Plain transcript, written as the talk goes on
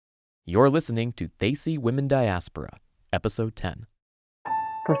You're listening to Thesi Women Diaspora, Episode 10.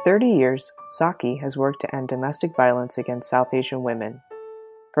 For 30 years, Saki has worked to end domestic violence against South Asian women.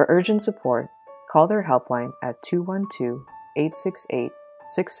 For urgent support, call their helpline at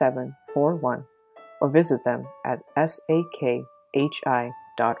 212-868-6741 or visit them at sakhi.org.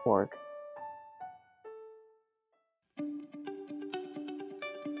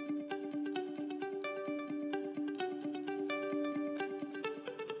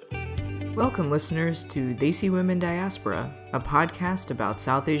 Welcome, listeners, to Thesi Women Diaspora, a podcast about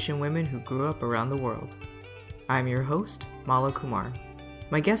South Asian women who grew up around the world. I'm your host, Mala Kumar.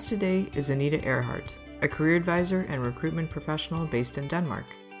 My guest today is Anita Earhart, a career advisor and recruitment professional based in Denmark.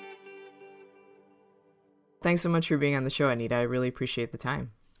 Thanks so much for being on the show, Anita. I really appreciate the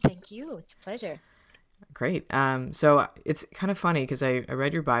time. Thank you. It's a pleasure. Great. So it's kind of funny because I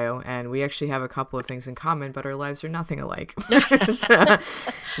read your bio and we actually have a couple of things in common, but our lives are nothing alike. So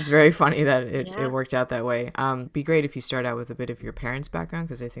it's very funny that it worked out that way. Be great if you start out with a bit of your parents' background,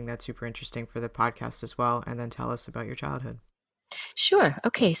 because I think that's super interesting for the podcast as well, and then tell us about your childhood. Sure.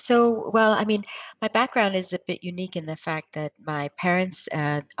 Okay. So, my background is a bit unique in the fact that my parents,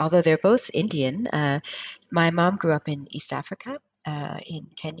 although they're both Indian, my mom grew up in East Africa. In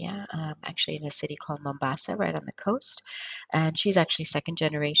Kenya, actually in a city called Mombasa, right on the coast. And she's actually second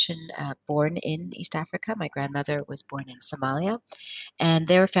generation born in East Africa. My grandmother was born in Somalia. And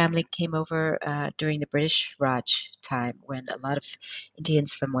their family came over during the British Raj time, when a lot of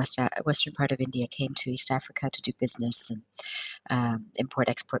Indians from western part of India came to East Africa to do business and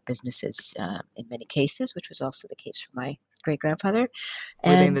import-export businesses in many cases, which was also the case for my great-grandfather.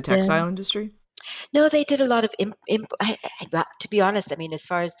 Were they in the textile industry? No, they did a lot of, to be honest, as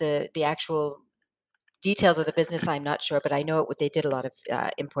far as the actual details of the business, I'm not sure, but I know they did a lot of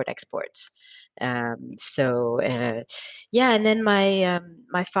import-export. And then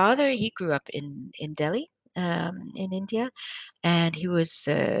my father, he grew up in Delhi, in India, and he was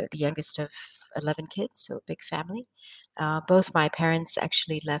the youngest of 11 kids, so a big family. Both my parents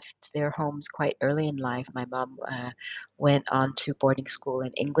actually left their homes quite early in life. My mom went on to boarding school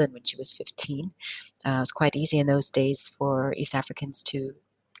in England when she was 15. It was quite easy in those days for East Africans to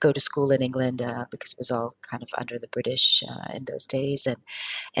go to school in England because it was all kind of under the British in those days.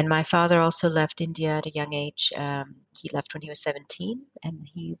 And my father also left India at a young age. He left when he was 17, and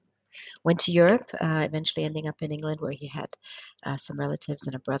he went to Europe, eventually ending up in England, where he had some relatives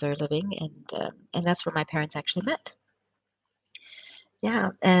and a brother living, and that's where my parents actually met.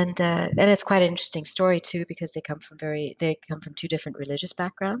 Yeah, and it's quite an interesting story too, because they come from two different religious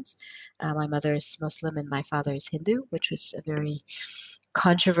backgrounds. My mother is Muslim and my father is Hindu, which was a very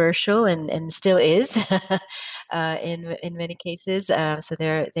controversial and still is in many cases. So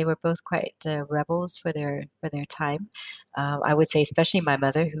they were both quite rebels for their time. I would say, especially my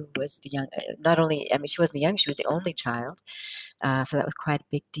mother, who was the young. Not only, she wasn't the young; she was the only child. So that was quite a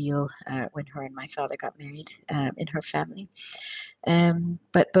big deal when her and my father got married in her family.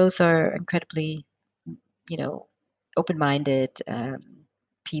 But both are incredibly, open-minded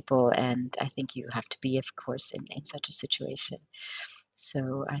people, and I think you have to be, of course, in such a situation.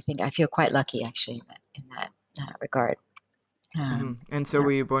 So I think I feel quite lucky, actually, in that regard. And so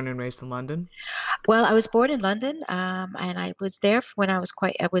were you born and raised in London? Well, I was born in London, and I was there when I was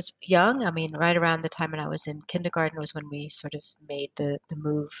young. Right around the time when I was in kindergarten was when we sort of made the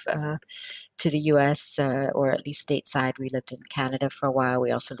move to the U.S., or at least stateside. We lived in Canada for a while.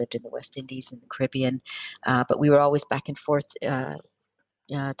 We also lived in the West Indies and the Caribbean, but we were always back and forth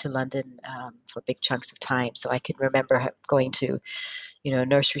to London for big chunks of time. So I can remember going to,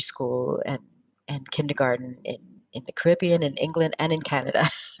 nursery school and kindergarten in the Caribbean, in England, and in Canada,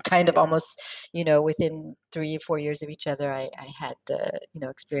 kind of almost, within 3 or 4 years of each other. I had,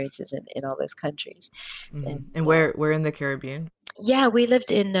 experiences in all those countries. Mm-hmm. And where in the Caribbean? Yeah, we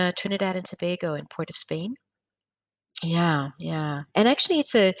lived in Trinidad and Tobago in Port of Spain. Yeah, yeah. And actually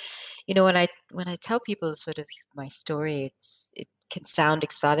it's when I tell people sort of my story, it can sound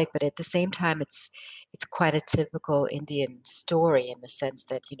exotic, but at the same time it's quite a typical Indian story, in the sense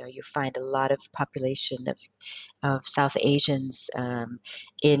that, you find a lot of population of South Asians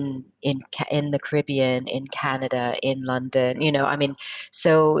in the Caribbean, in Canada, in London.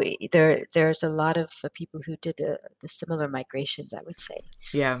 So there's a lot of people who did the similar migrations, I would say.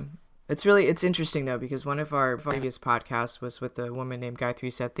 Yeah. It's interesting, though, because one of our previous podcasts was with a woman named Gayatri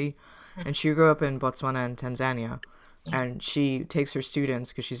Sethi, and she grew up in Botswana and Tanzania. Yeah. And she takes her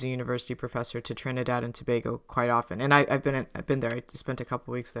students, because she's a university professor, to Trinidad and Tobago quite often. And I've been there. I spent a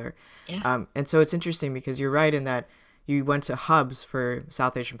couple weeks there. Yeah. And so it's interesting, because you're right in that you went to hubs for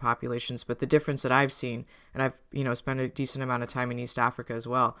South Asian populations, but the difference that I've seen, and I've spent a decent amount of time in East Africa as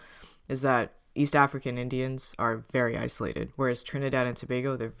well, is that East African Indians are very isolated, whereas Trinidad and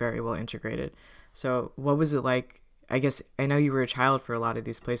Tobago, they're very well integrated. So, what was it like? I guess I know you were a child for a lot of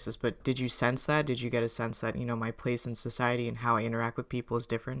these places, but did you sense that? Did you get a sense that, my place in society and how I interact with people is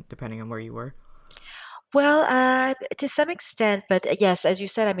different depending on where you were? Well, to some extent, but yes, as you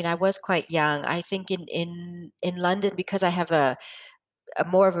said, I mean, I was quite young. I think in London, because I have a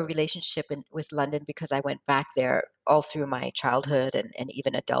more of a relationship with London because I went back there all through my childhood and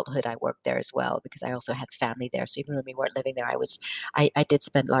even adulthood. I worked there as well because I also had family there. So even when we weren't living there, I did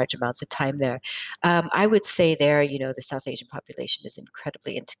spend large amounts of time there. I would say there, the South Asian population is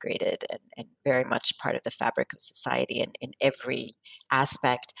incredibly integrated and very much part of the fabric of society in every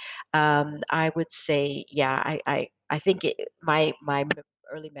aspect. I would say, yeah, I think my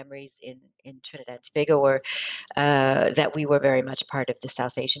early memories in Trinidad and Tobago were that we were very much part of the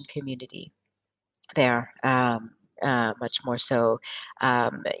South Asian community there, much more so.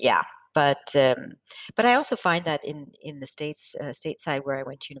 Yeah, but um, but I also find that in the states, stateside where I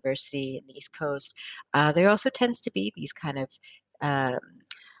went to university in the East Coast, there also tends to be these kind of um,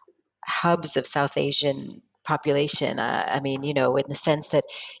 hubs of South Asian population. I mean, in the sense that,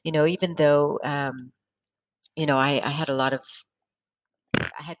 even though I had a lot of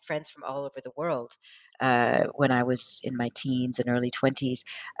I had friends from all over the world when I was in my teens and early 20s.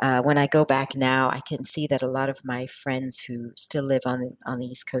 When I go back now, I can see that a lot of my friends who still live on the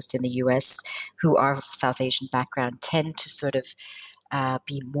East Coast in the US, who are of South Asian background, tend to sort of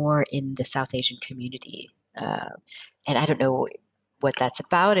be more in the South Asian community. Uh, and I don't know what that's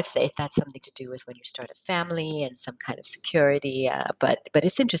about, if that's something to do with when you start a family and some kind of security. But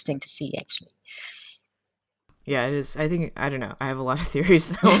it's interesting to see, actually. Yeah, it is. I think I don't know. I have a lot of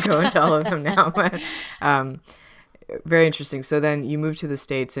theories. I won't go into all of them now, but um, very interesting. So then you moved to the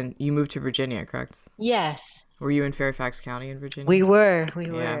States and you moved to Virginia, correct? Yes. Were you in Fairfax County in Virginia? We were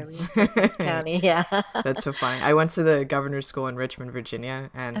Yeah. in Fairfax County, yeah. That's so funny. I went to the governor's school in Richmond, Virginia,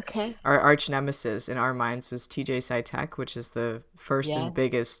 and Okay. our arch nemesis in our minds was TJ Tech, which is the first Yeah. and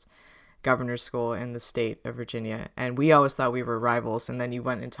biggest governor's school in the state of Virginia. And we always thought we were rivals. And then you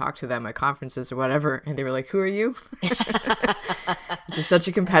went and talked to them at conferences or whatever, and they were like, "Who are you?" It's just such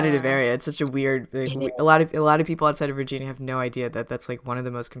a competitive Uh, area. It's such a weird. Like, it a lot of people outside of Virginia have no idea that that's like one of the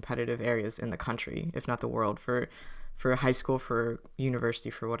most competitive areas in the country, if not the world, for high school, for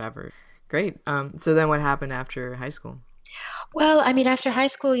university, for whatever. Great. So then what happened after high school? Well, I mean, after high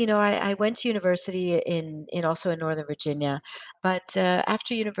school, I went to university in also in Northern Virginia, but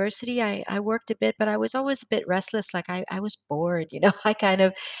after university, I worked a bit, but I was always a bit restless. Like I was bored, I kind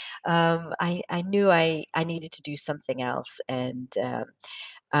of, I knew I needed to do something else, and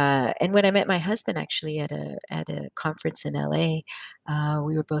when I met my husband actually at a conference in LA,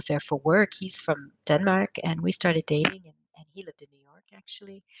 we were both there for work. He's from Denmark, and we started dating, and he lived in New York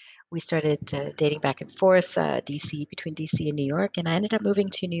actually. We started dating back and forth, DC between DC and New York, and I ended up moving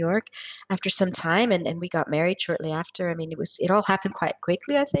to New York after some time, and we got married shortly after. I mean, it all happened quite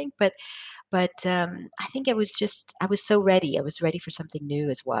quickly, I think, but I think I was so ready. I was ready for something new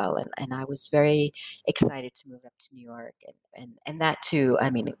as well, and I was very excited to move up to New York, and that too. I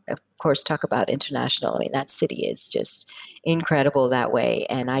mean, of course, talk about international. I mean, that city is just incredible that way,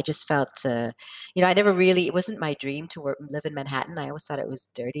 and I just felt, I never really. It wasn't my dream to live in Manhattan. I always thought it was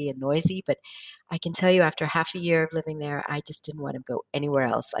dirty and noisy, but I can tell you, after half a year of living there, I just didn't want to go anywhere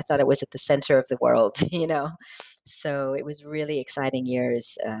else. I thought it was at the center of the world, So it was really exciting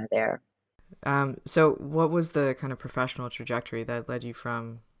years there. So what was the kind of professional trajectory that led you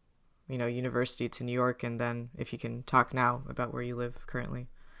from, university to New York, and then if you can talk now about where you live currently?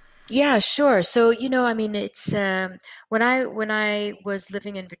 Yeah, sure. So, I mean, it's when I was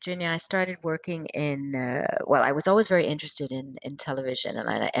living in Virginia, I started working in well, I was always very interested in television, and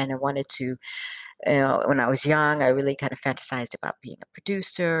I wanted to. When I was young, I really kind of fantasized about being a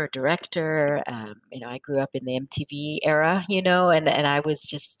producer, a director. I grew up in the MTV era, and I was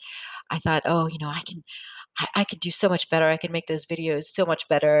just, I thought, oh, I could do so much better. I could make those videos so much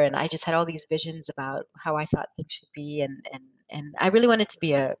better. And I just had all these visions about how I thought things should be. And I really wanted to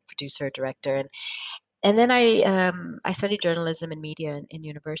be a producer, director. And then I studied journalism and media in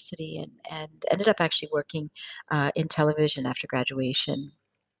university and ended up actually working in television after graduation,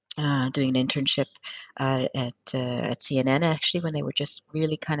 doing an internship at CNN actually when they were just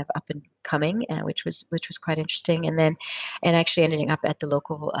really kind of up and coming, which was quite interesting. And actually ending up at the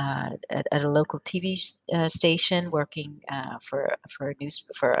local at a local TV station working for news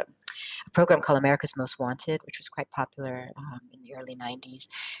for a program called America's Most Wanted, which was quite popular in the early 90s.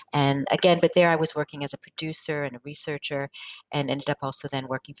 And again, but there I was working as a producer and a researcher, and ended up also then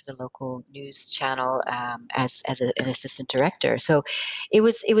working for the local news channel an assistant director. So it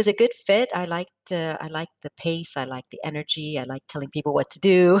was was a good fit. I liked the pace. I liked the energy. I liked telling people what to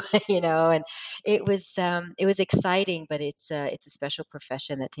do, and it was exciting, but it's a special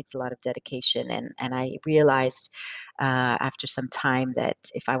profession that takes a lot of dedication. And I realized after some time that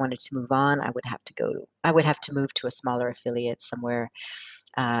if I wanted to move on, I would have to move to a smaller affiliate somewhere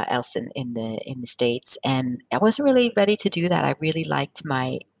else in the States. And I wasn't really ready to do that. I really liked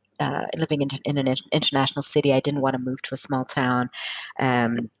my living in an international city. I didn't want to move to a small town.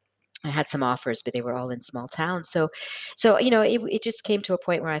 Um, I had some offers, but they were all in small towns. So it just came to a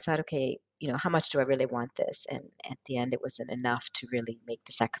point where I thought, okay, how much do I really want this? And at the end, it wasn't enough to really make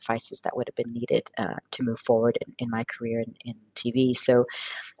the sacrifices that would have been needed to move forward in my career in TV. So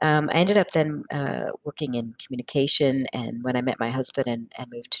I ended up then working in communication. And when I met my husband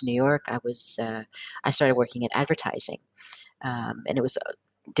and moved to New York, I started working in advertising, and it was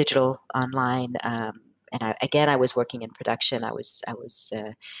digital, online. And I was working in production. I was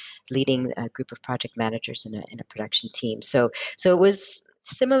leading a group of project managers in a production team. So it was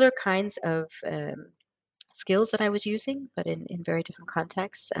similar kinds of skills that I was using, but in very different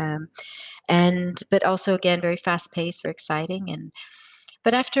contexts. But also again very fast paced, very exciting.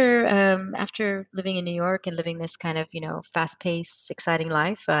 But after living in New York and living this kind of fast paced, exciting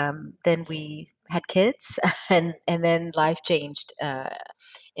life, then we had kids, and then life changed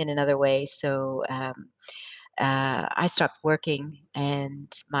in another way. So. I stopped working,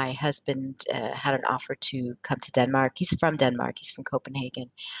 and my husband had an offer to come to Denmark. He's from Denmark. He's from Copenhagen,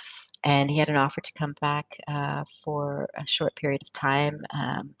 and he had an offer to come back for a short period of time.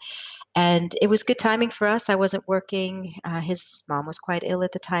 And it was good timing for us. I wasn't working. His mom was quite ill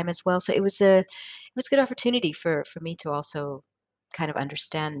at the time as well, so it was a good opportunity for me to also kind of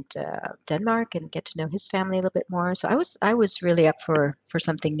understand Denmark and get to know his family a little bit more. So I was really up for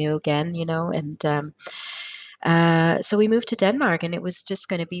something new again, and. So we moved to Denmark, and it was just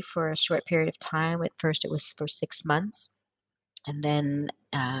going to be for a short period of time. At first, it was for 6 months, and then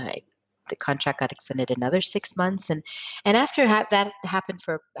the contract got extended another 6 months. And that happened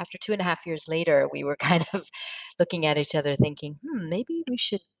after 2.5 years later, we were kind of looking at each other, thinking, maybe we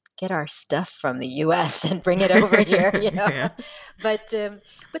should get our stuff from the U.S. and bring it over here, Yeah. But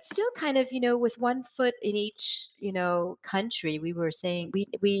still, kind of, with one foot in each, country. We were saying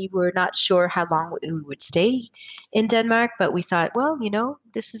we were not sure how long we would stay in Denmark, but we thought, well,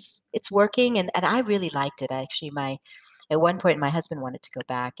 it's working, and I really liked it. Actually, at one point, my husband wanted to go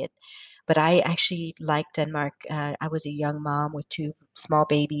back, but I actually liked Denmark. I was a young mom with two small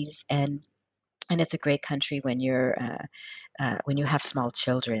babies, and it's a great country when you have small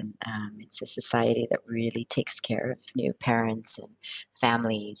children. It's a society that really takes care of new parents and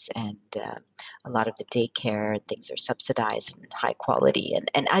families, and a lot of the daycare and things are subsidized and high quality.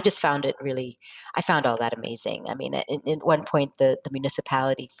 And I just found I found all that amazing. I mean, at one point, the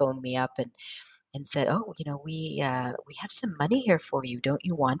municipality phoned me up and said, "Oh, we have some money here for you. Don't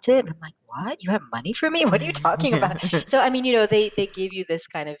you want it?" And I'm like, "What? You have money for me? What are you talking about?" Yeah. So I mean, they give you this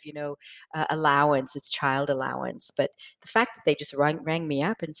kind of allowance, this child allowance, but the fact that they just rang me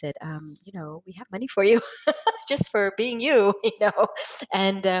up and said, "We have money for you, just for being you,"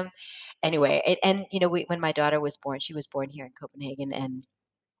 And anyway, and when my daughter was born, she was born here in Copenhagen,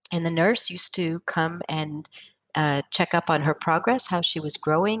 and the nurse used to come and check up on her progress, how she was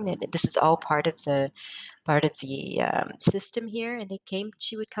growing. And this is all part of the system here. And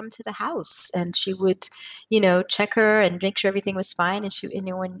she would come to the house, and she would, check her and make sure everything was fine. And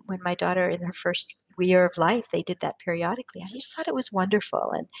when my daughter in her first year of life, they did that periodically. I just thought it was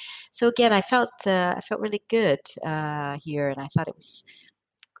wonderful. And so again, I felt really good here, and I thought it was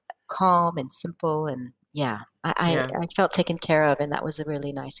calm and simple, and yeah, Yeah. I felt taken care of, and that was a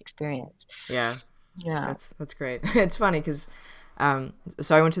really nice experience. Yeah. Yeah. That's great. It's funny because,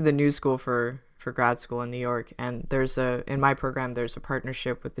 so I went to the New School for grad school in New York, and in my program there's a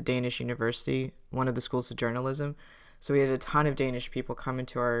partnership with the Danish University, one of the schools of journalism. So we had a ton of Danish people come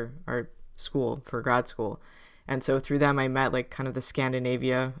into our school for grad school, and so through them I met like kind of the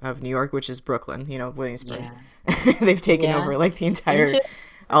Scandinavia of New York, which is Brooklyn, Williamsburg. Yeah. They've taken Yeah. over like the entire Inter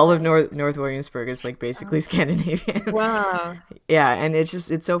all of North Williamsburg is like basically Scandinavian. Wow. Yeah, and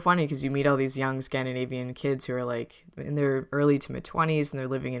it's so funny because you meet all these young Scandinavian kids who are like in their early to mid 20s, and they're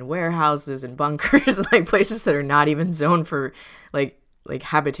living in warehouses and bunkers and like places that are not even zoned for like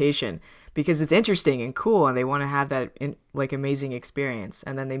habitation, because it's interesting and cool, and they want to have that like amazing experience.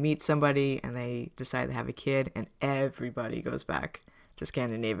 And then they meet somebody and they decide to have a kid, and everybody goes back to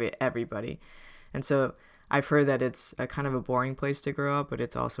Scandinavia, everybody. And so I've heard that it's a kind of a boring place to grow up, but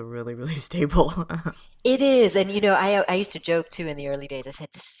it's also really, really stable. It is, and I used to joke too in the early days. I said,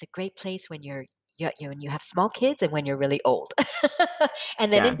 "This is a great place when you're when you have small kids and when you're really old.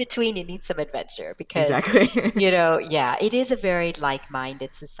 And then in Yeah, between, you need some adventure because, exactly. yeah, it is a very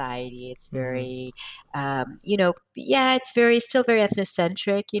like-minded society. It's Hmm. very, yeah, it's still very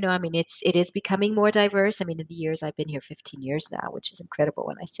ethnocentric. I mean, it is becoming more diverse. I mean, in the years I've been here, 15 years now, which is incredible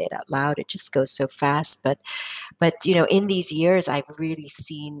when I say it out loud. It just goes so fast. But in these years, I've really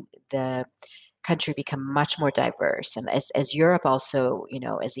seen the country become much more diverse. And as Europe also,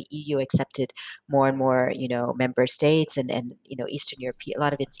 as the EU accepted more and more, member states, and Eastern European, a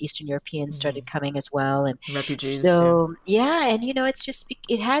lot of Eastern Europeans started Hmm. coming as well. And Refugees, yeah. so, yeah, and it's just,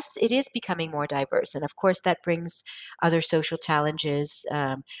 it is becoming more diverse. And of course, that brings other social challenges.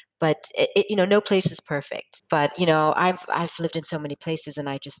 But no place is perfect. But I've lived in so many places, and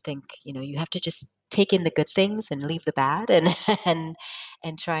I just think you have to just take in the good things and leave the bad, and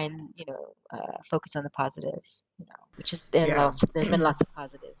and try and focus on the positive, which is Yeah. there's been lots of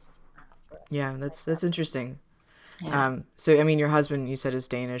positives for us Yeah, like that's that. interesting. Yeah. So I mean, your husband, you said, is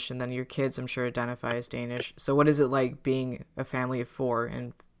Danish, and then your kids, I'm sure, identify as Danish. So what is it like being a family of four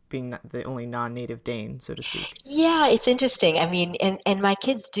and being the only non-native Dane, so to speak? Yeah, it's interesting. I mean, and my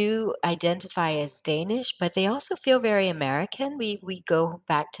kids do identify as Danish, but they also feel very American. We go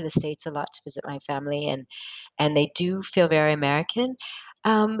back to the States a lot to visit my family, and they do feel very American.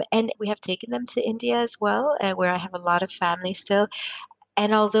 And we have taken them to India as well, where I have a lot of family still.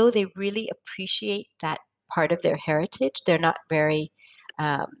 And although they really appreciate that part of their heritage, they're not very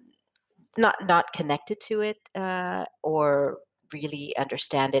um, not connected to it, or really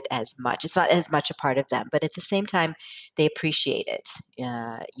understand it as much. It's not as much a part of them, but at the same time, they appreciate it.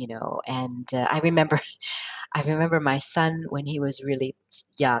 And I remember, I remember my son when he was really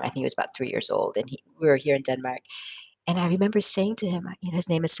young. I think he was about 3 years old, and we were here in Denmark. And I remember saying to him, his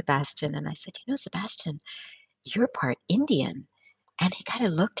name is Sebastian, and I said, Sebastian, you're part Indian. And he kind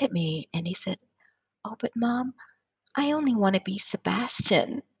of looked at me and he said, "Oh, but mom, I only want to be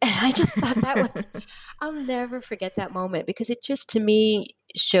Sebastian." And I just thought that was, I'll never forget that moment because it just to me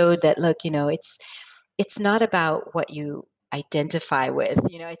showed that, look, it's not about what you identify with.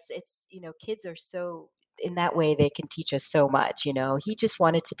 Kids are so, in that way they can teach us so much. He just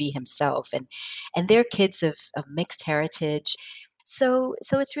wanted to be himself, and they're kids of mixed heritage. So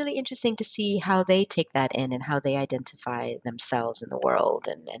it's really interesting to see how they take that in and how they identify themselves in the world,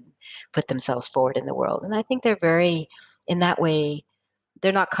 and put themselves forward in the world. And I think they're very, in that way,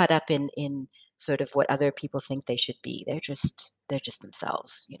 they're not caught up in sort of what other people think they should be. They're just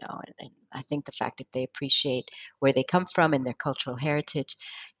themselves, and I think the fact that they appreciate where they come from and their cultural heritage,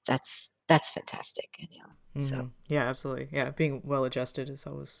 that's fantastic. So Yeah, absolutely. Yeah, being well adjusted is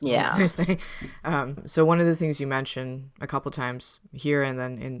always a yeah. nice thing. So one of the things you mentioned a couple times here and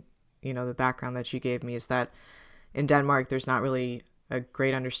then in the background that you gave me is that in Denmark there's not really a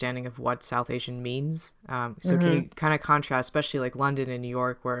great understanding of what South Asian means. So can Hmm. you kind of contrast, especially like London and New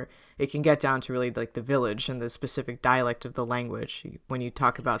York, where it can get down to really like the village and the specific dialect of the language when you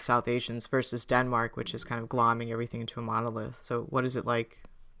talk about South Asians versus Denmark, which is kind of glomming everything into a monolith. So what is it like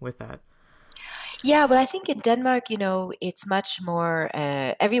with that? Yeah, well, I think in Denmark, it's much more,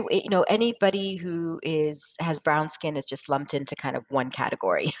 anybody who has brown skin is just lumped into kind of one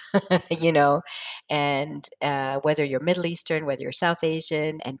category, you know, and whether you're Middle Eastern, whether you're South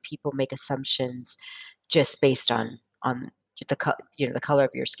Asian, and people make assumptions just based on the color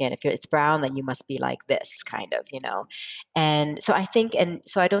of your skin. If it's brown, then you must be like this kind of, and so I think, and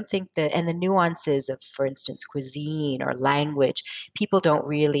so I don't think the nuances of, for instance, cuisine or language, people don't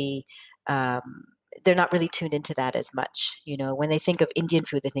really. Um, they're not really tuned into that as much. When they think of Indian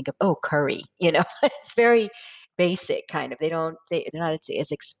food, they think of, oh, curry. It's very basic kind of. They're not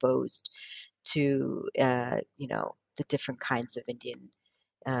as exposed to the different kinds of Indian,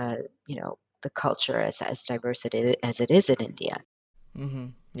 uh, the culture as diverse as it is in India. Mm-hmm.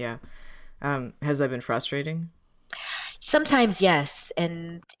 Yeah. Has that been frustrating? Sometimes yes,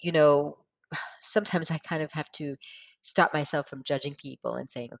 and sometimes I kind of have to stop myself from judging people and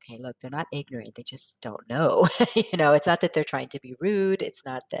saying, okay, look, they're not ignorant, they just don't know. It's not that they're trying to be rude, it's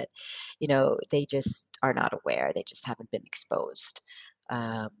not that they just are not aware, they just haven't been exposed.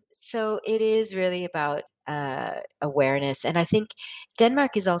 So it is really about awareness, and I think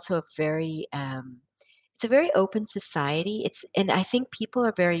Denmark is also it's a very open society. And I think people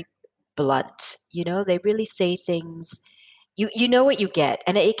are very blunt. They really say things. You know what you get,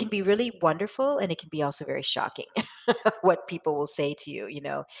 and it can be really wonderful, and it can be also very shocking what people will say to you.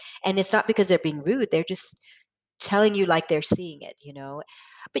 And it's not because they're being rude; they're just telling you like they're seeing it.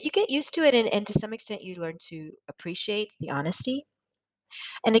 But you get used to it, and to some extent, you learn to appreciate the honesty.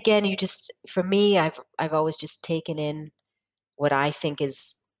 And again, for me, I've always just taken in what I think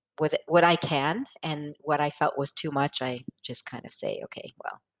is with what I can, and what I felt was too much, I just kind of say, okay,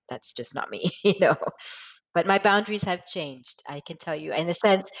 well, that's just not me, you know. But my boundaries have changed. I can tell you, in a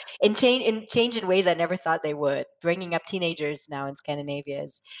sense, in in ways I never thought they would. Bringing up teenagers now in Scandinavia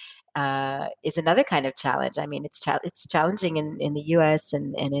is another kind of challenge. I mean, it's challenging in the U.S.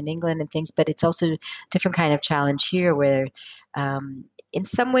 and in England and things, but it's also a different kind of challenge here, where in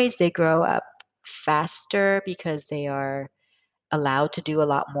some ways they grow up faster because they are allowed to do a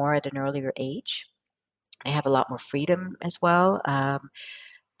lot more at an earlier age. They have a lot more freedom as well.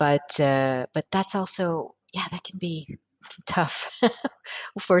 But that's also, yeah, that can be tough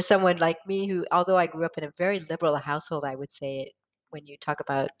for someone like me who, although I grew up in a very liberal household, I would say, when you talk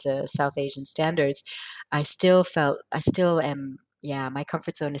about South Asian standards, I still am, yeah, my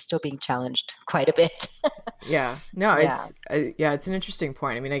comfort zone is still being challenged quite a bit. Yeah, no, Yeah, yeah, it's an interesting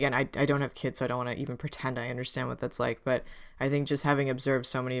point. I mean, again, I don't have kids, so I don't want to even pretend I understand what that's like. But I think just having observed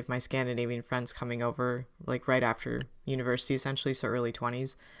so many of my Scandinavian friends coming over, like right after university, essentially, so early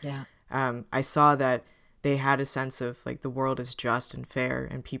 20s, yeah, I saw that they had a sense of like the world is just and fair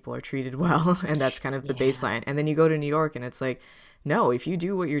and people are treated well, and that's kind of the yeah, baseline. And then you go to New York, and it's like, no, if you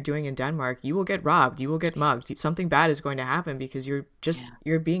do what you're doing in Denmark, you will get robbed, you will get mugged, something bad is going to happen because yeah,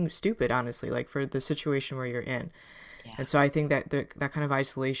 you're being stupid, honestly, like for the situation where you're in. yeah, And so I think that that kind of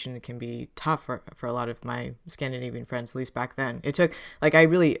isolation can be tough for a lot of my Scandinavian friends, at least back then. It took, like,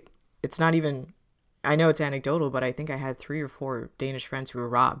 it's not even, I know it's anecdotal, but I think I had 3 or 4 Danish friends who were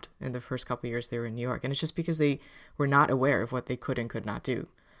robbed in the first couple of years they were in New York. And it's just because they were not aware of what they could and could not do.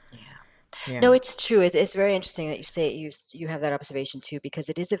 yeah. Yeah. No, it's true. It's very interesting that you say you have that observation too, because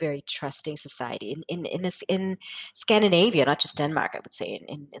it is a very trusting society. In Scandinavia, not just Denmark, I would say,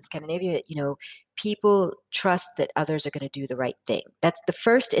 in Scandinavia, people trust that others are going to do the right thing. That's the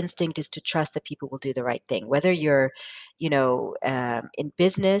first instinct, is to trust that people will do the right thing, whether you're, in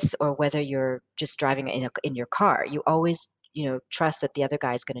business or whether you're just driving in your car. You always, trust that the other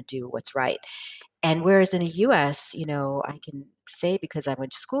guy is going to do what's right. And whereas in the US, I can say, because I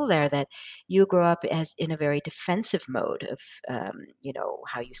went to school there, that you grow up as in a very defensive mode of,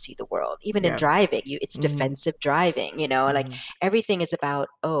 how you see the world. Even in Yeah. driving, it's Mm-hmm. defensive driving. Like Mm-hmm. everything is about,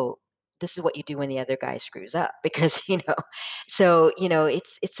 oh, this is what you do when the other guy screws up, because so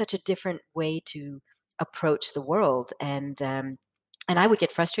it's such a different way to approach the world. And I would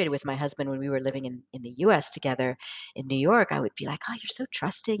get frustrated with my husband when we were living in the US together in New York. I would be like, "Oh, you're so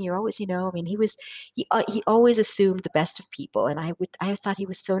trusting. You're always, I mean, he always assumed the best of people, and I thought he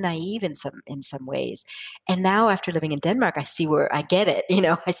was so naive in some ways. And now, after living in Denmark, I see where I get it.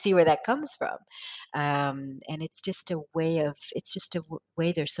 I see where that comes from. And it's just a way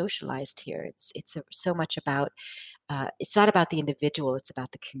they're socialized here. So much about, it's not about the individual, it's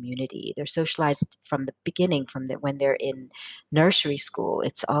about the community. They're socialized from the beginning, when they're in nursery school.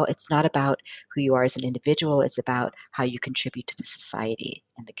 It's not about who you are as an individual, it's about how you contribute to the society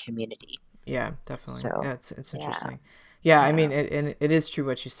and the community. Yeah, definitely. So Yeah, it's yeah, interesting. Yeah, I yeah, mean, and it is true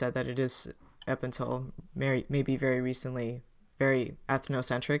what you said, that it is up until maybe very recently very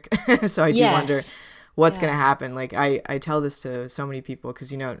ethnocentric. So I do wonder yes, what's going to yeah, happen. Like I tell this to so many people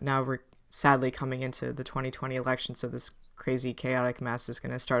because now we're sadly coming into the 2020 election, so this crazy chaotic mess is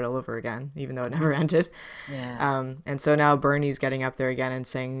going to start all over again, even though it never ended. yeah, And so now Bernie's getting up there again and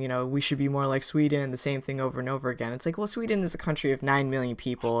saying, we should be more like Sweden, the same thing over and over again. It's like, well, Sweden is a country of 9 million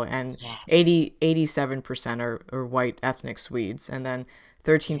people, and yes, 87% are white ethnic Swedes. And then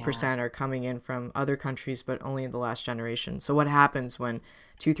yeah, 13% are coming in from other countries, but only in the last generation. So what happens when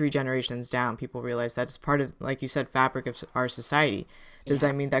 2, 3 generations down, people realize that it's part of, like you said, fabric of our society? Does yeah.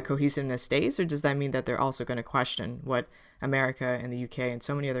 that mean that cohesiveness stays, or does that mean that they're also going to question what America and the UK and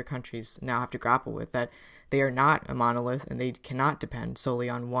so many other countries now have to grapple with, that they are not a monolith and they cannot depend solely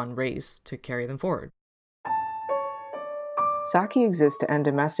on one race to carry them forward? Saki exists to end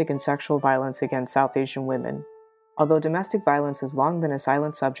domestic and sexual violence against South Asian women. Although domestic violence has long been a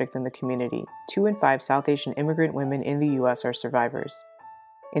silent subject in the community, 2 in 5 South Asian immigrant women in the U.S. are survivors.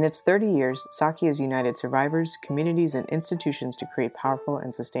 In its 30 years, Saki has united survivors, communities, and institutions to create powerful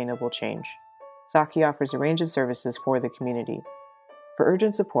and sustainable change. Saki offers a range of services for the community. For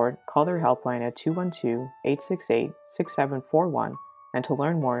urgent support, call their helpline at 212-868-6741, and to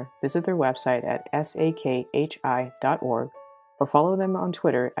learn more, visit their website at sakhi.org or follow them on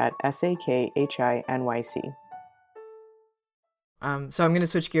Twitter at sakhinyc. So I'm going to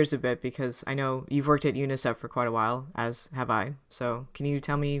switch gears a bit because I know you've worked at UNICEF for quite a while, as have I. So can you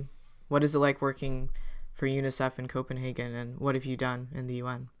tell me, what is it like working for UNICEF in Copenhagen, and what have you done in the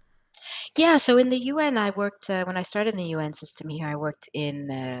UN? Yeah, so in the UN, I worked when I started in the UN system here. I worked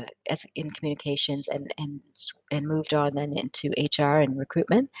in as in communications and moved on then into HR and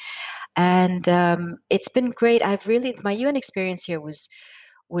recruitment. And it's been great. I've really my UN experience here was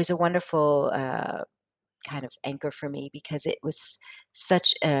a wonderful kind of anchor for me because it was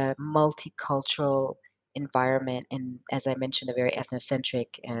such a multicultural environment, and as I mentioned, a very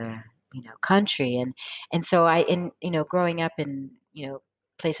ethnocentric country. And so in growing up in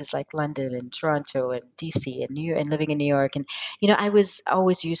places like London and Toronto and DC and New York and living in New York, and I was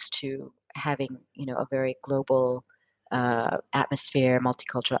always used to having a very global atmosphere,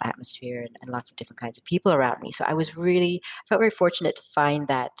 multicultural atmosphere, and lots of different kinds of people around me. So I was really felt very fortunate to find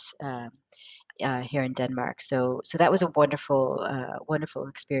that here in Denmark. So that was a wonderful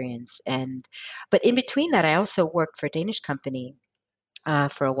experience. And but in between that, I also worked for a Danish company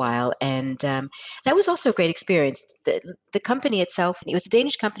for a while, and that was also a great experience. The company itself, it was a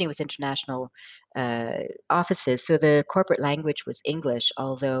Danish company with international offices, so the corporate language was English.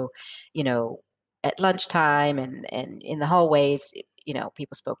 Although, you know, at lunchtime and in the hallways,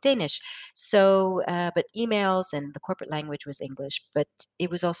 people spoke Danish. So, but emails and the corporate language was English. But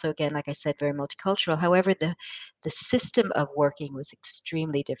it was also, again, like I said, very multicultural. However, the system of working was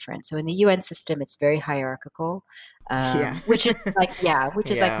extremely different. So in the UN system, it's very hierarchical, Yeah. which is like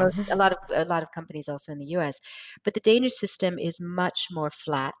which is like Yeah. a lot of companies also in the US. But the Danish system is much more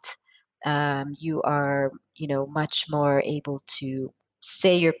flat. You are, much more able to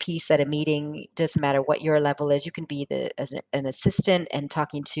say your piece at a meeting. Doesn't matter what your level is. You can be as an assistant and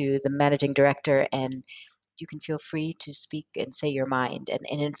talking to the managing director, and you can feel free to speak and say your mind. And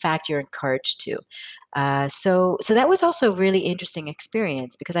in fact, you're encouraged to. So that was also a really interesting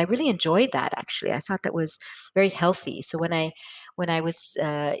experience because I really enjoyed that. Actually, I thought that was very healthy. So when I was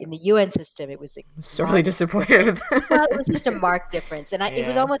in the UN system, it was a I'm sorely marked disappointed. difference. Well, it was just a marked difference, and it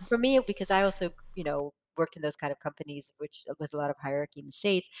was Yeah. almost for me because I also worked in those kind of companies, which with a lot of hierarchy in the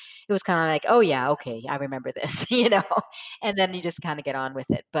States. It was kind of like, oh yeah, okay, I remember this, and then you just kind of get on with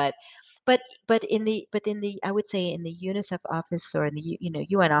it. But in the I would say in the UNICEF office or in the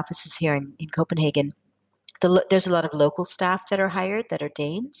UN offices here in Copenhagen, there's a lot of local staff that are hired that are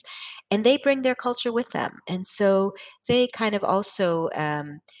Danes, and they bring their culture with them, and so they kind of also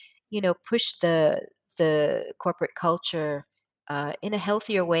push the corporate culture in a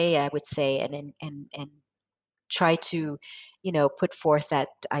healthier way, I would say, and try to put forth that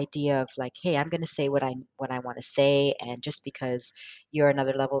idea of like, hey, I'm going to say what I want to say, and just because you're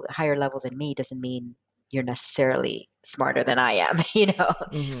another level higher level than me doesn't mean you're necessarily smarter than I am. Yeah.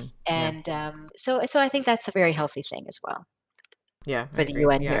 And so I think that's a very healthy thing as well Yeah, I for the agree.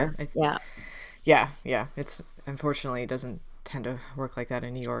 UN Yeah. here. Yeah. Yeah, yeah. It's unfortunately it doesn't tend to work like that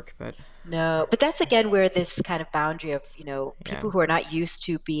in New York, but No, but that's again where this kind of boundary of, yeah. people who are not used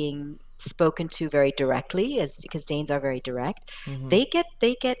to being spoken to very directly, as because Danes are very direct, Hmm. they get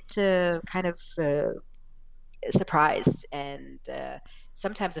kind of surprised and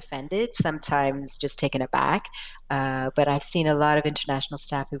sometimes offended, sometimes just taken aback. But I've seen a lot of international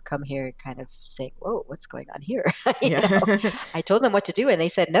staff who've come here kind of saying, "Whoa, what's going on here?" Yeah. I told them what to do, and they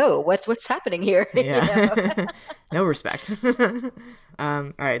said, "No, what's happening here?" Yeah. No respect.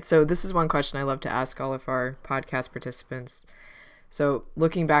 All right. So this is one question I love to ask all of our podcast participants. So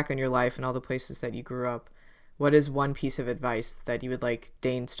looking back on your life and all the places that you grew up, what is one piece of advice that you would like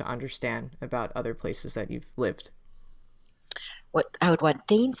Danes to understand about other places that you've lived? What I would want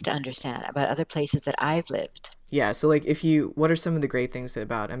Danes to understand about other places that I've lived. Yeah. So like what are some of the great things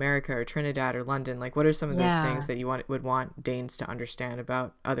about America or Trinidad or London? Like what are some of those things Yeah. that you would want Danes to understand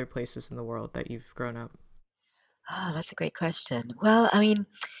about other places in the world that you've grown up? Oh, that's a great question. Well, I mean,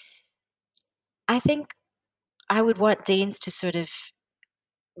 I think I would want Danes to sort of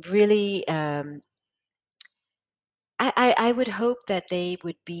really. I would hope that they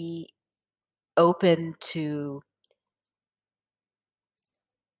would be open to.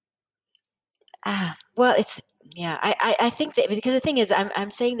 Well, it's yeah. I think that because the thing is,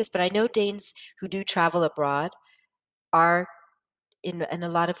 I'm saying this, but I know Danes who do travel abroad are in a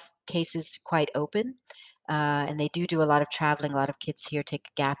lot of cases quite open, and they do a lot of traveling. A lot of kids here take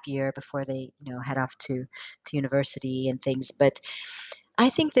a gap year before they head off to university and things. But I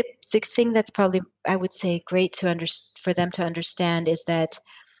think that the thing that's probably, I would say, great for them to understand is that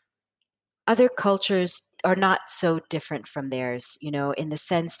other cultures are not so different from theirs, in the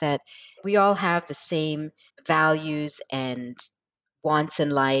sense that we all have the same values and wants in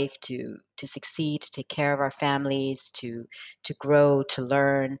life to succeed, to take care of our families, to grow, to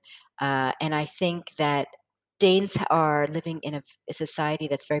learn. And I think that Danes are living in a society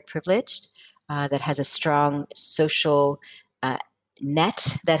that's very privileged, that has a strong social uh,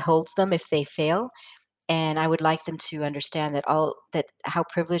 net that holds them if they fail. And I would like them to understand that how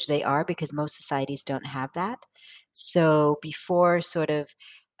privileged they are, because most societies don't have that. So before sort of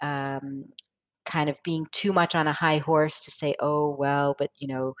um, kind of being too much on a high horse to say, oh well, but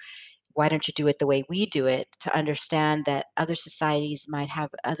why don't you do it the way we do it? To understand that other societies might have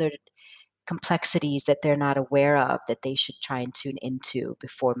other complexities that they're not aware of, that they should try and tune into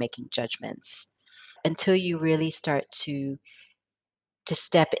before making judgments. Until you really start to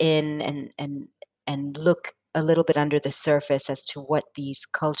step in and look a little bit under the surface as to what these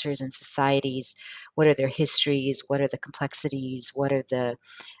cultures and societies, what are their histories, what are the complexities, what are the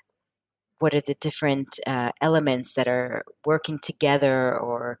different elements that are working together,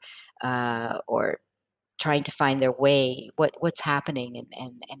 or trying to find their way, what's happening,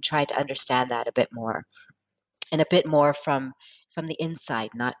 and try to understand that a bit more, and a bit more from the inside,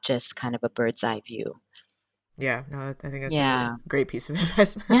 not just kind of a bird's eye view. Yeah, no, I think that's a really Yeah. great piece of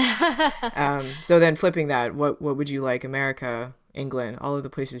advice. So then flipping that, what would you like America, England, all of the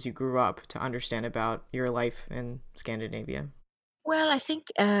places you grew up to understand about your life in Scandinavia? Well, I think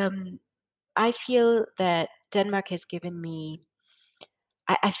I feel that Denmark has given me.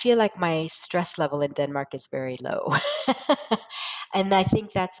 I feel like my stress level in Denmark is very low. And I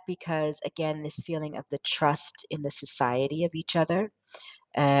think that's because, again, this feeling of the trust in the society of each other.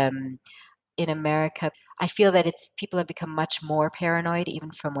 Um, in America, I feel that it's people have become much more paranoid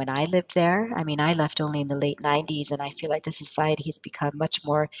even from when I lived there. I mean, I left only in the late 90s, and I feel like the society has become much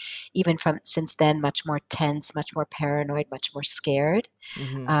more, even from since then, much more tense, much more paranoid, much more scared.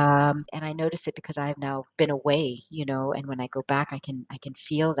 Mm-hmm. And I notice it because I've now been away, and when I go back, I can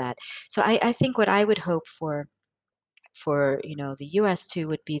feel that. So I think what I would hope for the U.S. too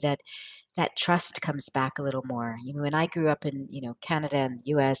would be that trust comes back a little more. When I grew up in Canada and the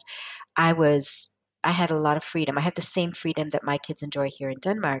U.S., I was I had a lot of freedom. I had the same freedom that my kids enjoy here in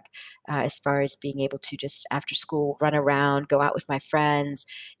Denmark, as far as being able to just after school run around, go out with my friends.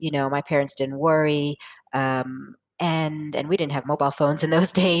 My parents didn't worry, and we didn't have mobile phones in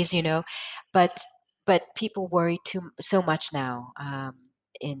those days. But people worry so much now,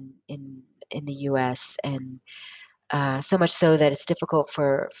 in the U.S. and so much so that it's difficult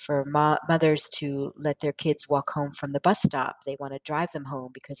for mothers to let their kids walk home from the bus stop. They want to drive them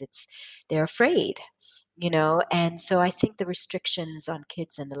home because they're afraid, And so I think the restrictions on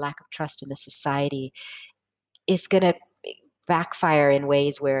kids and the lack of trust in the society is going to backfire in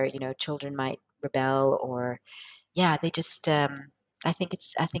ways where children might rebel, or yeah, they just. I think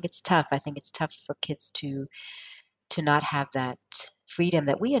it's tough. I think it's tough for kids to not have that freedom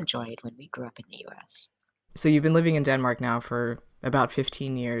that we enjoyed when we grew up in the U.S. So you've been living in Denmark now for about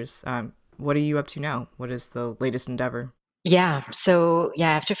 15 years. What are you up to now? What is the latest endeavor? Yeah. So yeah,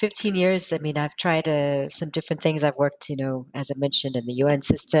 after 15 years, I mean, I've tried some different things. I've worked, as I mentioned, in the UN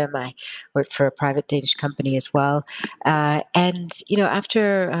system. I worked for a private Danish company as well. And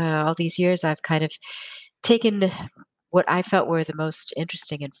after all these years, I've kind of taken what I felt were the most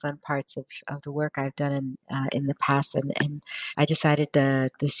interesting and fun parts of the work I've done in the past, and I decided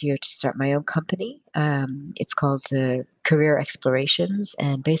this year to start my own company. It's called Career Explorations,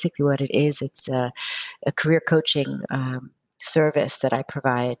 and basically what it is, it's a career coaching service that I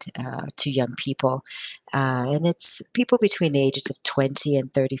provide to young people. And it's people between the ages of 20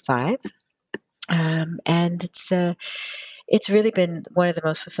 and 35. And it's really been one of the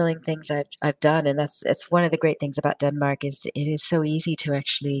most fulfilling things I've done, and it's one of the great things about Denmark is it is so easy to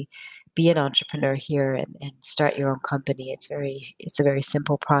actually be an entrepreneur here and start your own company. It's a very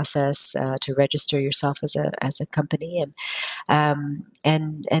simple process to register yourself as a company,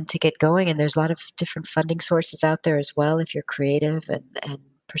 and to get going. And there's a lot of different funding sources out there as well if you're creative and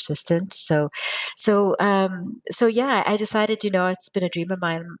persistent. So yeah, I decided, it's been a dream of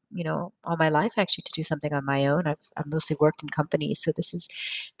mine, all my life actually, to do something on my own. I've mostly worked in companies, so this has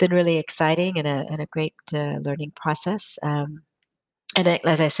been really exciting and a great learning process.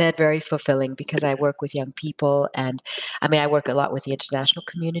 As I said, very fulfilling because I work with young people, and I mean, I work a lot with the international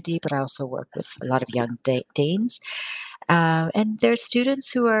community, but I also work with a lot of young Danes. And there are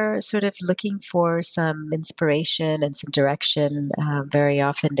students who are sort of looking for some inspiration and some direction. Very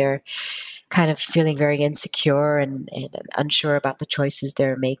often they're kind of feeling very insecure and unsure about the choices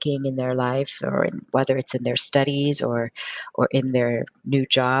they're making in their life, or whether it's in their studies or in their new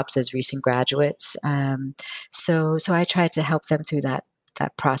jobs as recent graduates. So I try to help them through that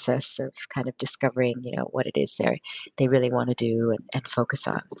process of kind of discovering, what it is they really want to do and focus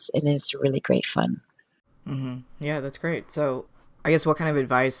on. And it's really great fun. Mm-hmm. Yeah, that's great. So I guess what kind of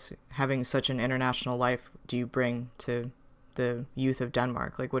advice, having such an international life, do you bring to the youth of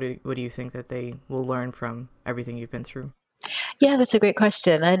Denmark? Like, what do you think that they will learn from everything you've been through? Yeah, that's a great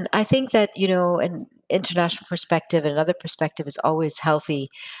question. And I think that, an international perspective and another perspective is always healthy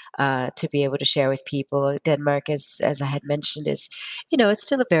to be able to share with people. Denmark, as I had mentioned, is, it's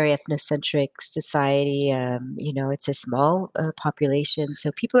still a very ethnocentric society. It's a small population.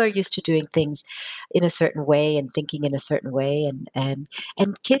 So people are used to doing things in a certain way and thinking in a certain way. And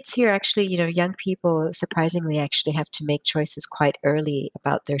kids here actually, young people surprisingly actually have to make choices quite early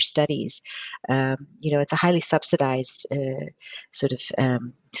about their studies. It's a highly subsidized sort of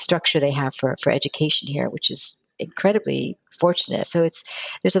structure they have for education here, which is incredibly fortunate. So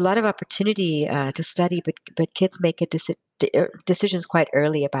there's a lot of opportunity to study, but kids make decisions quite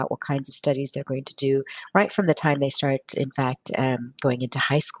early about what kinds of studies they're going to do right from the time they start, in fact, going into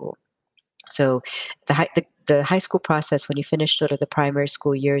high school. So the high school process, when you finish sort of the primary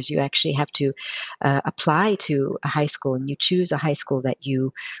school years, you actually have to apply to a high school, and you choose a high school that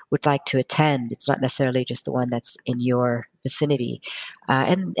you would like to attend. It's not necessarily just the one that's in your vicinity.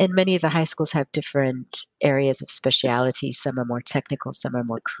 And many of the high schools have different areas of speciality. Some are more technical, some are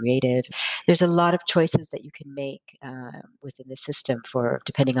more creative. There's a lot of choices that you can make within the system for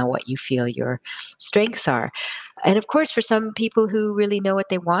depending on what you feel your strengths are. And of course, for some people who really know what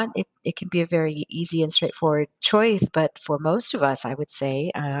they want, it can be a very easy and straightforward choice. But for most of us, I would say,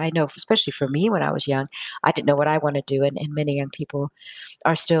 I know, especially for me when I was young, I didn't know what I want to do. And many young people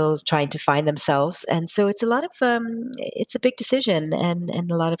are still trying to find themselves. And so it's a big decision,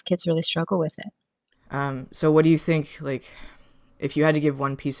 and a lot of kids really struggle with it. So what do you think, like, if you had to give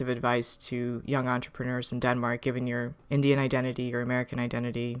one piece of advice to young entrepreneurs in Denmark, given your Indian identity, your American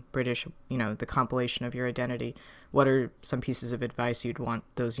identity, British, the compilation of your identity, what are some pieces of advice you'd want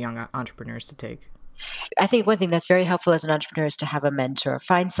those young entrepreneurs to take? I think one thing that's very helpful as an entrepreneur is to have a mentor.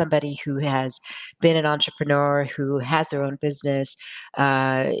 Find somebody who has been an entrepreneur, who has their own business,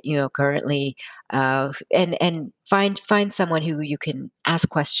 currently, and find someone who you can ask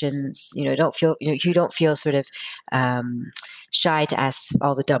questions. Don't feel you don't feel sort of shy to ask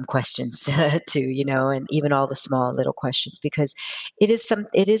all the dumb questions and even all the small little questions, because it's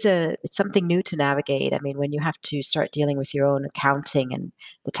something new to navigate. I mean, when you have to start dealing with your own accounting and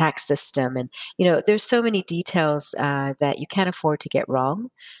the tax system, and there's so many details that you can't afford to get wrong.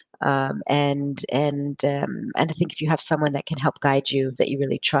 And I think if you have someone that can help guide you, that you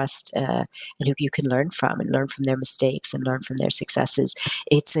really trust, and who you can learn from, and learn from their mistakes and learn from their successes,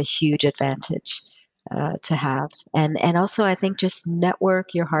 it's a huge advantage to have. And also, I think just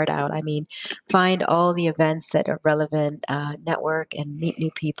network your heart out. I mean, find all the events that are relevant, network and meet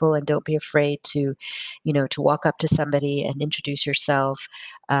new people, and don't be afraid to walk up to somebody and introduce yourself.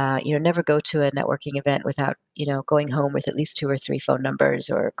 Never go to a networking event without going home with at least two or three phone numbers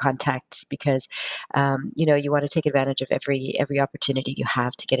or contacts, because you want to take advantage of every opportunity you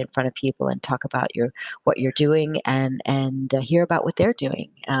have to get in front of people and talk about what you're doing, and hear about what they're doing,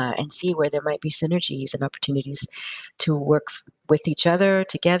 and see where there might be synergies and opportunities to work with each other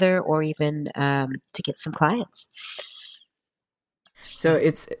together, or even to get some clients. So So,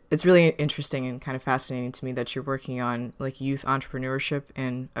 it's really interesting and kind of fascinating to me that you're working on like youth entrepreneurship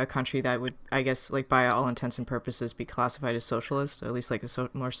in a country that would, I guess, like by all intents and purposes, be classified as socialist, or at least like a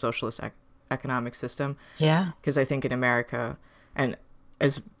more socialist economic system. yeah. Because I think in America, and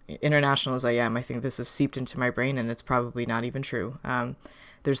as international as I am, I think this is seeped into my brain, and it's probably not even true.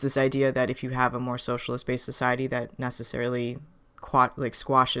 There's this idea that if you have a more socialist-based society, that necessarily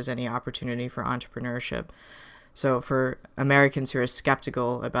squashes any opportunity for entrepreneurship. So for Americans who are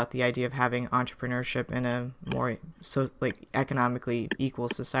skeptical about the idea of having entrepreneurship in a more economically equal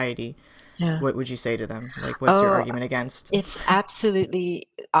society, Yeah. what would you say to them? Like, what's your Oh, argument against? it's absolutely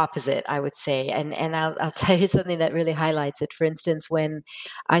opposite, I would say, and I'll tell you something that really highlights it. For instance, when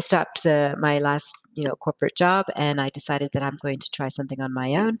I stopped my last corporate job, and I decided that I'm going to try something on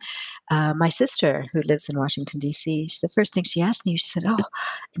my own, my sister, who lives in Washington D.C., the first thing she asked me, she said, "Oh,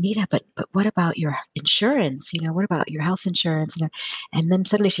 Anita, but what about your insurance? What about your health insurance?" And then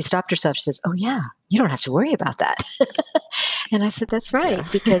suddenly she stopped herself. She says, "Oh yeah, you don't have to worry about that." And I said, "That's right," Yeah,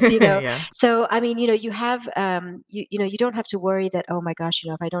 because yeah. so I mean, you have you don't have to worry that, oh my gosh,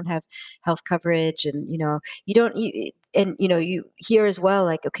 if I don't have health coverage, and you don't and you hear as well,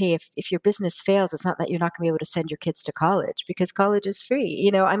 like, okay, if your business fails, it's not that you're not going to be able to send your kids to college, because college is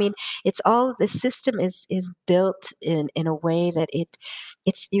free. I mean, it's all the system is built in a way that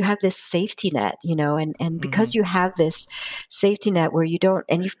it's you have this safety net, and Hmm. because you have this safety net where you don't,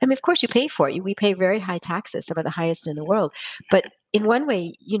 and I mean, of course you pay for it. We pay very high taxes, some of the highest in the world, but in one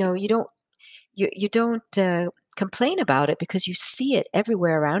way, you don't complain about it because you see it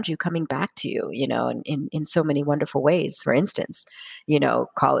everywhere around you coming back to you, in so many wonderful ways. For instance,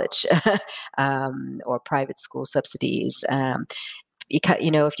 college, or private school subsidies.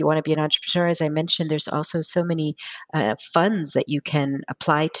 If you want to be an entrepreneur, as I mentioned, there's also so many funds that you can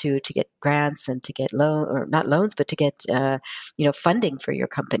apply to get grants and to get loan, or not loans, but to get funding for your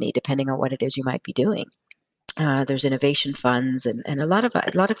company, depending on what it is you might be doing. There's innovation funds and a lot of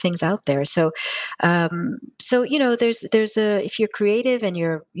things out there. There's a if you're creative and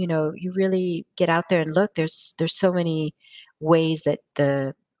you really get out there and look. There's so many ways that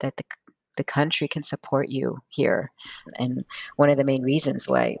the country can support you here. And one of the main reasons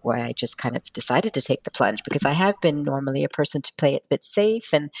why I just kind of decided to take the plunge, because I have been normally a person to play it a bit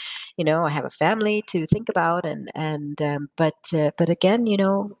safe, and I have a family to think about, but again,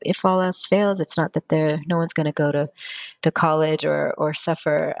 if all else fails, it's not that no one's going to go to college or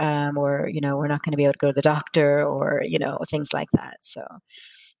suffer, or we're not going to be able to go to the doctor, or things like that. So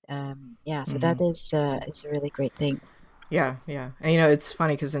yeah, so that is a really great thing. Yeah, yeah. And it's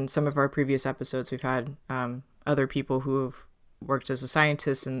funny because in some of our previous episodes, we've had other people who have worked as a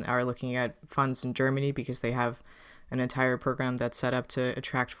scientist and are looking at funds in Germany because they have an entire program that's set up to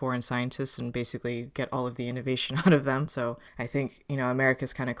attract foreign scientists and basically get all of the innovation out of them. So I think,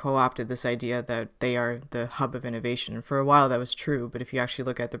 America's kind of co-opted this idea that they are the hub of innovation. And for a while that was true, but if you actually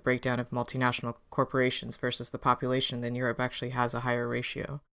look at the breakdown of multinational corporations versus the population, then Europe actually has a higher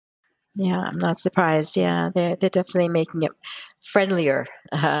ratio. Yeah, I'm not surprised. Yeah, they're definitely making it friendlier,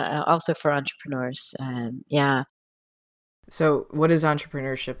 also for entrepreneurs. Yeah. So, what is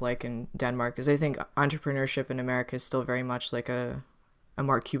entrepreneurship like in Denmark? Because I think entrepreneurship in America is still very much like a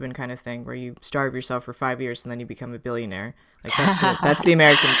Mark Cuban kind of thing, where you starve yourself for 5 years and then you become a billionaire. Like that's the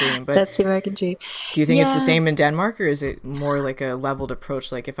American dream. But That's the American dream. do you think it's the Yeah. same in Denmark, or is it more like a leveled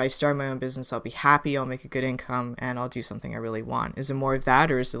approach? Like if I start my own business, I'll be happy, I'll make a good income, and I'll do something I really want. Is it more of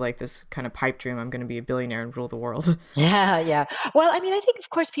that, or is it like this kind of pipe dream? I'm going to be a billionaire and rule the world. Yeah, yeah. Well, I mean, I think of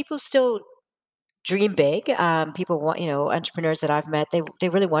course people still dream big. People want, entrepreneurs that I've met, they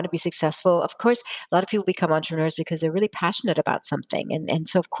really want to be successful. Of course, a lot of people become entrepreneurs because they're really passionate about something, and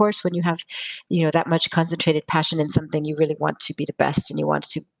so of course, when you have, that much concentrated passion in something, you really want to be the best, and you want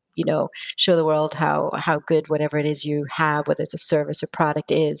to. Show the world how good whatever it is you have, whether it's a service or product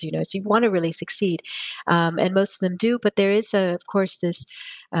is. So you want to really succeed, and most of them do. But there is, of course, this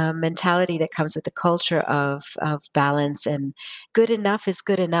mentality that comes with the culture of balance, and good enough is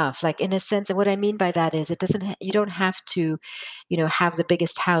good enough. Like in a sense, and what I mean by that is, it doesn't. You don't have to, have the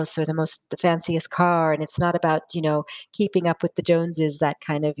biggest house or the fanciest car, and it's not about keeping up with the Joneses. That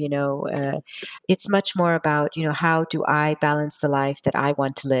kind of it's much more about how do I balance the life that I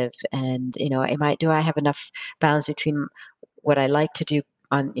want to live, and do I have enough balance between what I like to do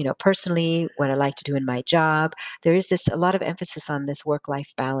on personally, what I like to do in my job. There is this a lot of emphasis on this work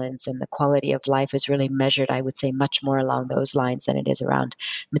life balance, and the quality of life is really measured, I would say, much more along those lines than it is around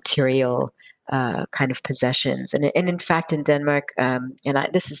material kind of possessions. And in fact, in Denmark,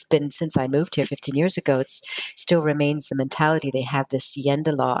 this has been since I moved here 15 years ago, it's still remains the mentality. They have this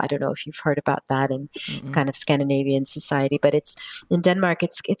Yenda law. I don't know if you've heard about that in kind of Scandinavian society, but it's in Denmark,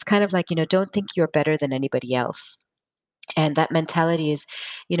 it's kind of like, don't think you're better than anybody else. And that mentality is,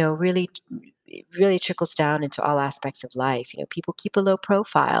 really really trickles down into all aspects of life. People keep a low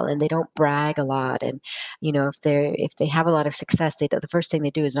profile and they don't brag a lot. And if they have a lot of success, the first thing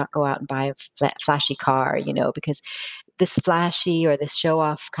they do is not go out and buy a flashy car. Because this flashy or this show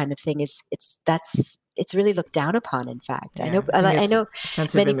off kind of thing it's really looked down upon. In fact, I know Yeah, I think I it's know a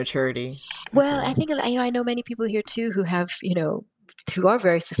sense of many. immaturity. Well, I think I know many people here too who have, who are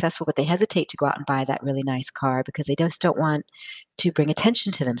very successful, but they hesitate to go out and buy that really nice car because they just don't want to bring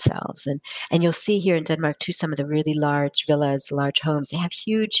attention to themselves. And you'll see here in Denmark too, some of the really large villas, large homes, they have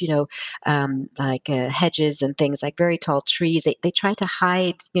huge, like hedges and things, like very tall trees. They try to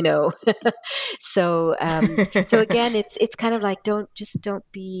hide, so again, it's kind of like, don't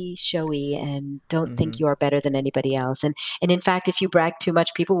be showy, and don't think you are better than anybody else. And in fact, if you brag too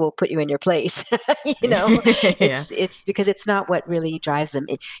much, people will put you in your place. Yeah. It's because it's not what really drives them.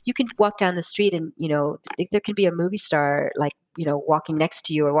 You can walk down the street and there can be a movie star, like, walking next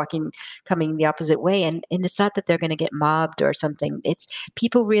to you or coming the opposite way, and it's not that they're going to get mobbed or something. It's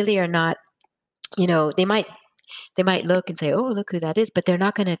people really are not. They might look and say, "Oh, look who that is," but they're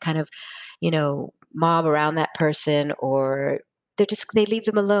not going to kind of, mob around that person, or they leave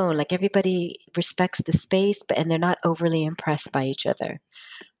them alone. Like, everybody respects the space, and they're not overly impressed by each other,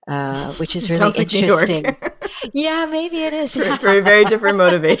 which is really Sounds like New York. interesting. Yeah, maybe it is. for a very different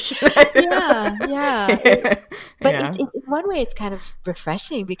motivation. Yeah, yeah. But Yeah. in one way, it's kind of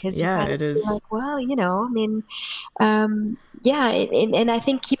refreshing because you Yeah, kind of it feel is. like, well, I mean, yeah, and I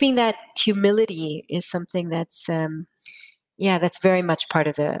think keeping that humility is something that's, yeah, that's very much part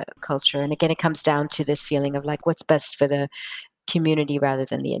of the culture. And again, it comes down to this feeling of like what's best for the community rather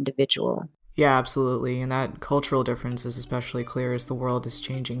than the individual. Yeah, absolutely. And that cultural difference is especially clear as the world is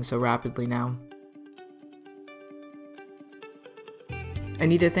changing so rapidly now.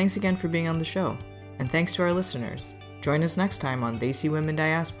 Anita, thanks again for being on the show. And thanks to our listeners. Join us next time on Desi Women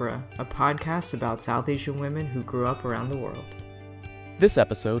Diaspora, a podcast about South Asian women who grew up around the world. This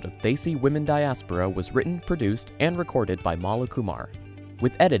episode of Desi Women Diaspora was written, produced, and recorded by Mala Kumar,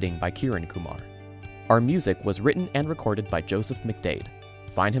 with editing by Kiran Kumar. Our music was written and recorded by Joseph McDade.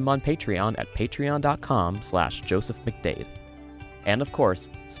 Find him on Patreon at patreon.com/JosephMcDade. And of course,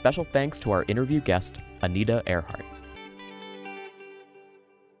 special thanks to our interview guest, Anita Earhart.